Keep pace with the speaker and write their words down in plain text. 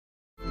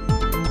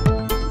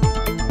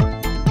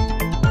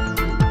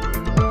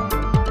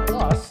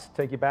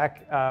take you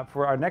back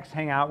for our next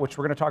hangout, which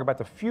we're going to talk about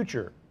the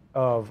future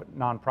of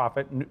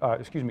nonprofit,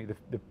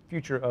 the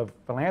future of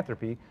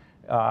philanthropy.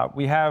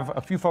 We have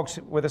a few folks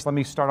with us. Let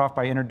me start off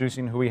by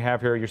introducing who we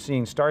have here. You're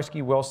seeing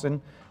Starsky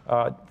Wilson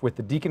with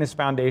the Deaconess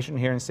Foundation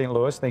here in St.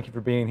 Louis. Thank you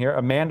for being here.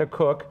 Amanda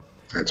Cook.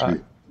 That's me.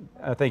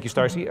 Thank you,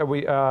 Starsky.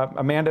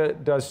 Amanda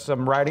does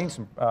some writing,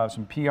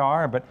 some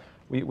PR, but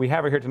we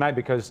have her here tonight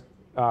because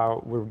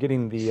we're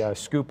getting the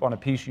scoop on a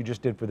piece you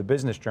just did for the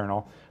Business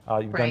Journal.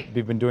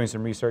 You've been doing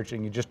some research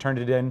and you just turned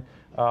it in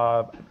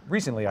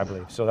recently, I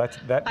believe. So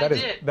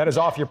that is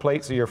off your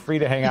plate, so you're free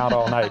to hang out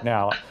all night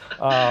now.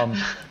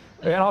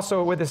 And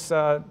also with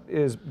us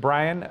is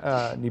Brian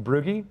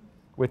Nibrugi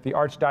with the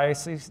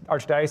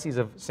Archdiocese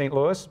of St.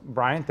 Louis.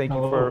 Brian, thank you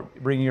for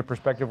bringing your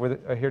perspective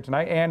here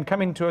tonight. And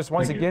coming to us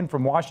once again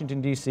from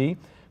Washington, D.C.,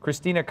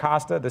 Christina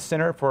Costa, the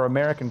Center for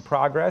American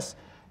Progress,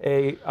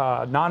 a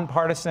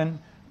nonpartisan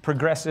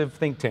progressive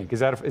think tank. Is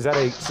that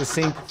a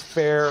succinct,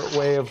 fair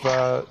way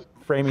of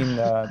framing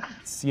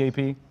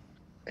CAP?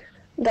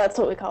 That's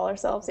what we call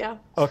ourselves, yeah.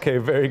 Okay,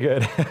 very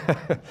good.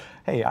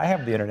 Hey, I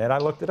have the internet. I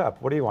looked it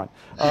up. What do you want?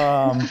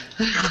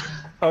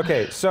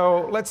 Okay,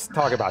 so let's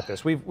talk about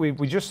this.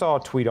 We just saw a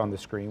tweet on the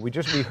screen. We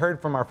heard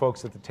from our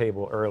folks at the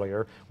table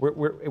earlier.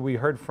 We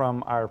heard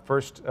from our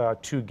first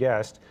two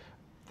guests.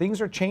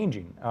 Things are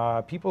changing.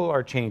 People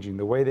are changing.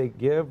 The way they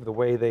give, the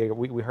way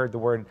we heard the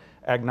word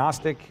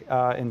agnostic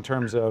in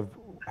terms of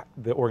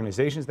the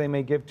organizations they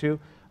may give to.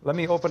 Let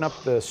me open up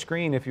the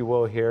screen, if you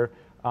will, here.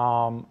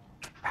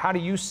 How do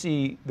you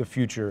see the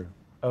future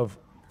of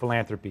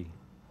philanthropy?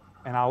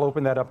 And I'll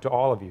open that up to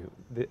all of you.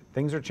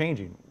 Things are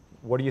changing.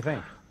 What do you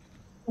think?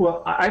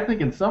 Well, I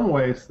think in some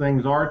ways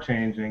things are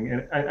changing.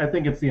 And I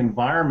think it's the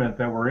environment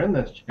that we're in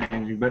that's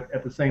changing. But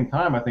at the same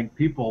time, I think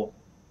people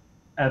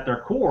at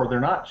their core, they're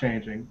not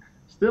changing.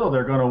 Still,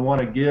 they're going to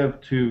want to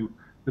give to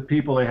the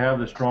people they have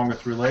the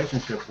strongest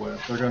relationship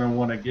with. They're going to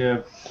want to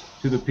give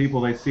to the people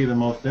they see the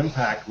most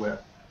impact with.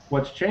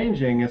 What's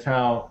changing is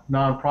how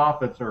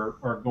nonprofits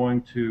are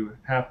going to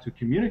have to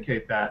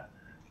communicate that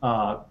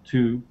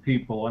to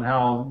people, and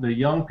how the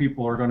young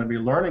people are going to be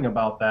learning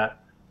about that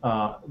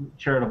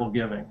charitable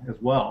giving as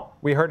well.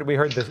 We heard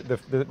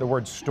the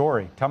word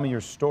story. Tell me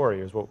your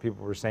story is what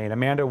people were saying.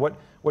 Amanda, what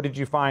did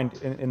you find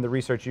in the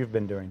research you've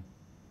been doing?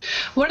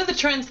 One of the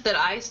trends that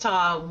I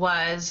saw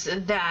was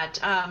that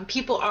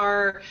people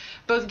are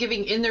both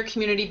giving in their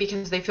community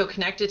because they feel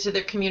connected to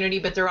their community,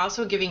 but they're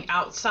also giving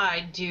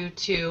outside due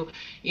to,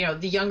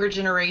 the younger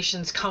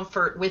generation's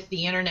comfort with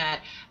the internet,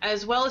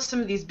 as well as some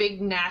of these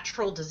big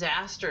natural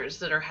disasters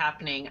that are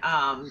happening.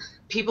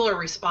 People are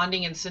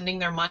responding and sending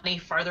their money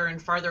farther and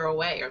farther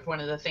away, is one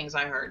of the things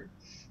I heard.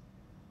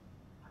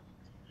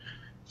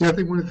 Yeah, I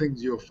think one of the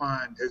things you'll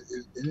find,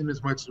 in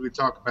as much as we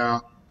talk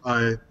about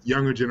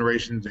younger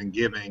generations and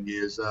giving,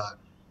 is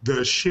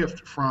the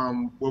shift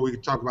from what we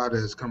could talk about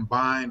as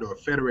combined or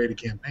federated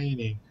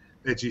campaigning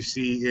that you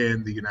see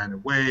in the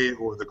United Way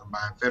or the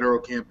combined federal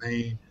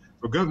campaign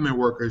for government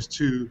workers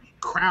to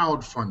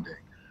crowdfunding.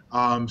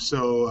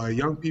 So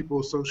young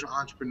people, social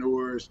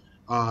entrepreneurs,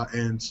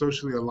 and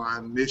socially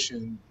aligned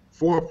mission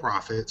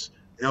for-profits,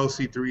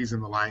 LC3s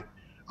and the like,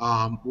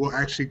 will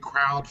actually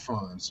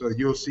crowdfund. So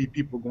you'll see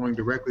people going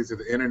directly to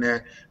the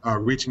internet,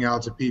 reaching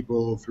out to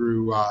people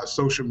through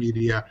social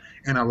media,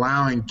 and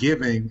allowing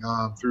giving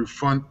through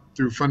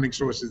funding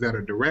sources that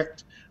are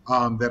direct,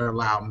 that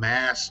allow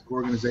mass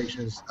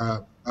organizations,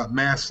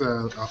 mass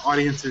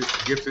audiences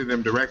to give to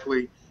them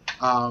directly,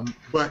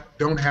 but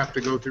don't have to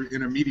go through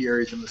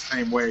intermediaries in the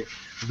same way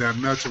that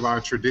much of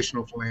our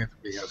traditional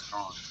philanthropy has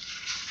gone.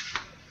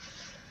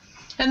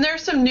 And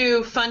there's some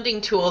new funding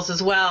tools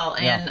as well,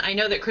 and I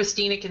know that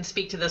Christina can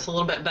speak to this a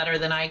little bit better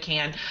than I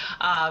can.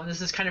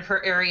 This is kind of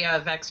her area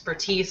of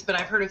expertise, but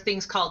I've heard of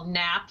things called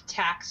NAP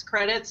tax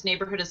credits,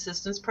 Neighborhood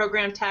Assistance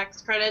Program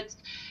tax credits,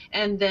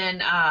 and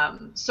then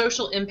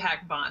social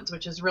impact bonds,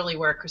 which is really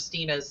where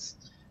Christina's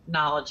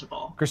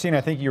knowledgeable. Christina,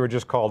 I think you were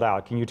just called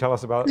out. Can you tell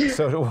us about,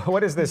 so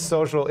what is this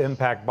social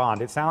impact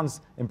bond? It sounds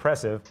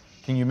impressive.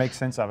 Can you make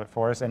sense of it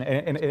for us?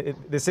 And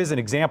this is an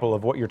example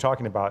of what you're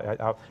talking about,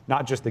 how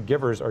not just the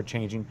givers are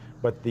changing,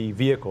 but the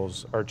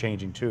vehicles are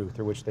changing too,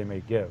 through which they may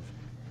give.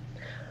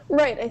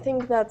 Right, I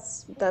think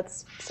that's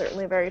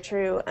certainly very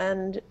true.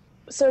 And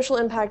social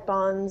impact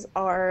bonds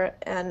are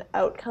an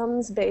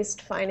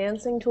outcomes-based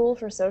financing tool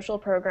for social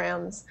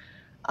programs.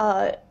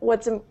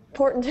 What's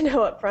important to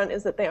know up front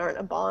is that they aren't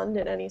a bond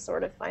in any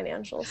sort of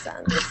financial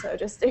sense. So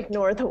just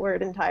ignore the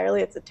word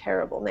entirely. It's a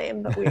terrible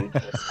name, but we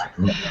respect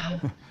it now.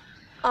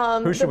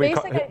 Who should we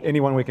call?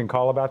 Anyone we can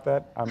call about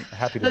that? I'm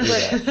happy to do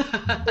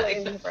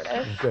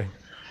that. Okay.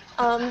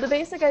 The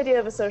basic idea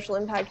of a social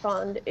impact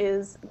bond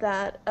is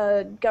that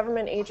a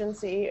government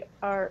agency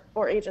or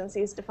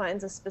agencies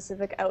defines a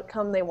specific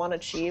outcome they want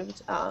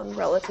achieved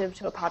relative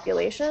to a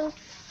population,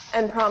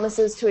 and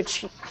promises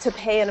to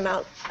pay an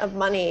amount of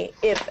money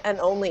if and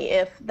only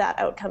if that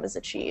outcome is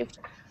achieved.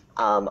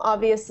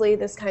 Obviously,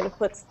 this kind of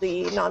puts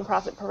the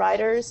nonprofit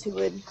providers who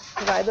would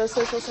provide those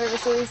social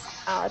services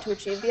to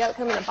achieve the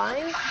outcome in a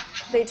bind.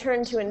 They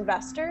turn to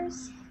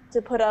investors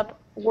to put up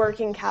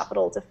working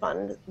capital to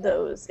fund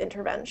those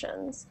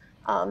interventions.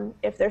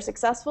 If they're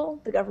successful,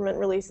 the government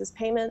releases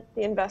payment.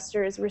 The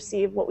investors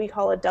receive what we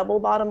call a double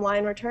bottom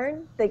line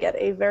return. They get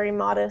a very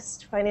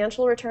modest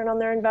financial return on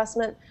their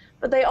investment,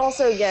 but they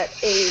also get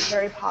a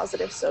very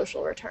positive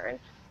social return,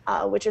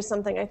 which is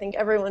something I think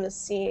everyone is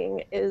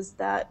seeing, is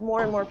that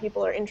more and more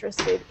people are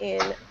interested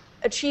in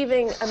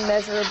achieving a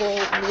measurable,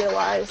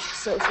 realized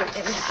social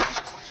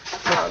impact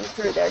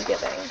through their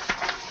giving.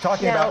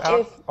 Talking now,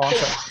 about,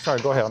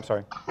 sorry, go ahead, I'm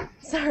sorry.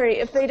 Sorry,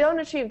 if they don't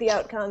achieve the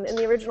outcome in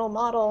the original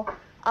model,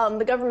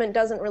 the government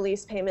doesn't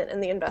release payment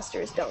and the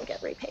investors don't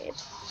get repaid.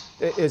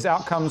 Is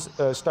outcomes,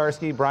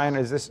 Starsky, Brian,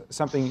 is this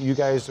something you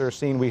guys are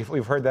seeing?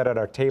 We've heard that at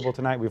our table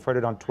tonight. We've heard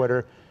it on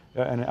Twitter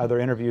and other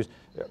interviews.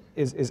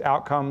 Is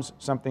outcomes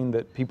something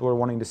that people are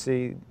wanting to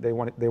see? They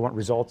want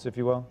results, if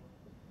you will?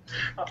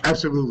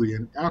 Absolutely,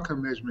 and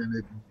outcome measurement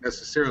isn't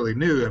necessarily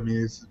new. I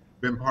mean, it's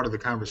been part of the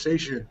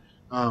conversation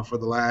for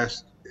the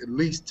last at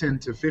least 10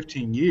 to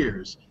 15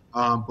 years.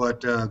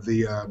 But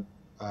the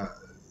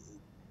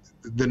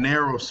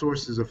narrow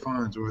sources of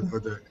funds, or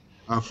the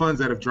funds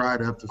that have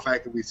dried up, the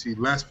fact that we see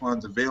less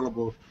funds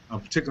available,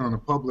 particularly on the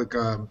public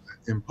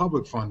in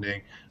public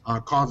funding,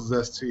 causes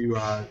us to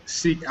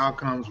seek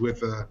outcomes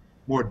with a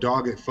more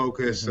dogged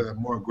focus,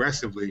 more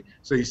aggressively.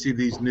 So you see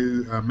these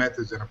new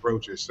methods and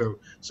approaches. So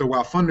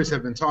while funders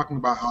have been talking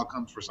about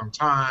outcomes for some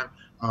time,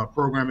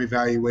 program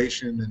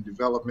evaluation and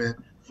development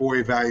for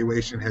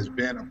evaluation has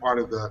been a part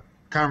of the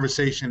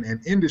conversation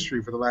and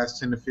industry for the last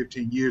 10 to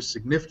 15 years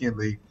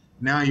significantly.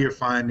 Now you're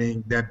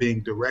finding that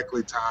being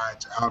directly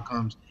tied to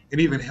outcomes and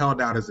even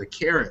held out as a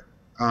carrot,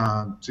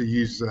 to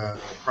use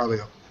probably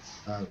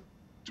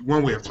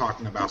one way of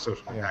talking about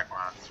social impact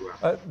lines as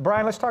well.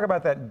 Brian, let's talk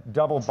about that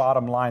double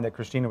bottom line that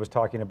Christina was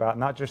talking about,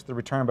 not just the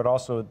return, but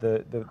also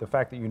the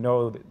fact that you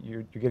know that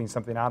you're getting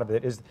something out of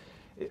it. Is,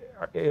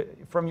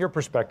 from your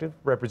perspective,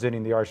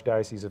 representing the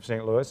Archdiocese of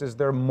St. Louis, is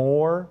there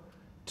more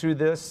to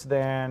this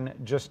than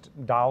just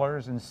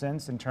dollars and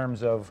cents in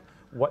terms of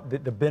what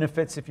the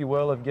benefits, if you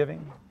will, of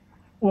giving?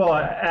 Well,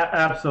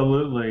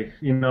 absolutely.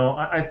 You know,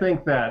 I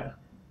think that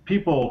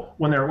people,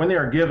 when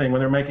they're giving, when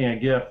they're making a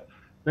gift,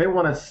 they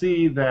want to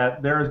see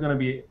that there is going to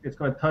be, it's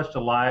going to touch the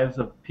lives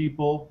of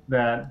people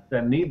that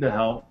need the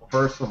help.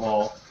 First of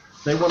all,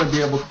 they want to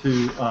be able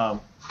to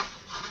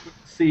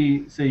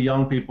see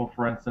young people,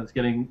 for instance,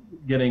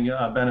 getting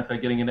a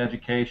benefit, getting an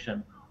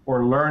education,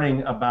 or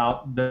learning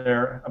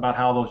about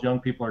how those young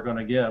people are going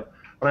to give.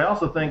 But I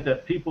also think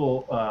that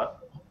people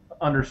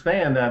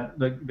understand that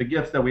the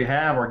gifts that we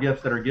have are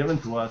gifts that are given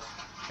to us,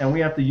 and we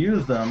have to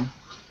use them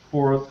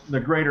for the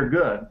greater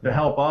good, to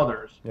help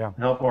others, to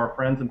help our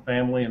friends and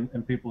family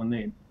and people in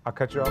need. I'll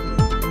cut you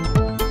off.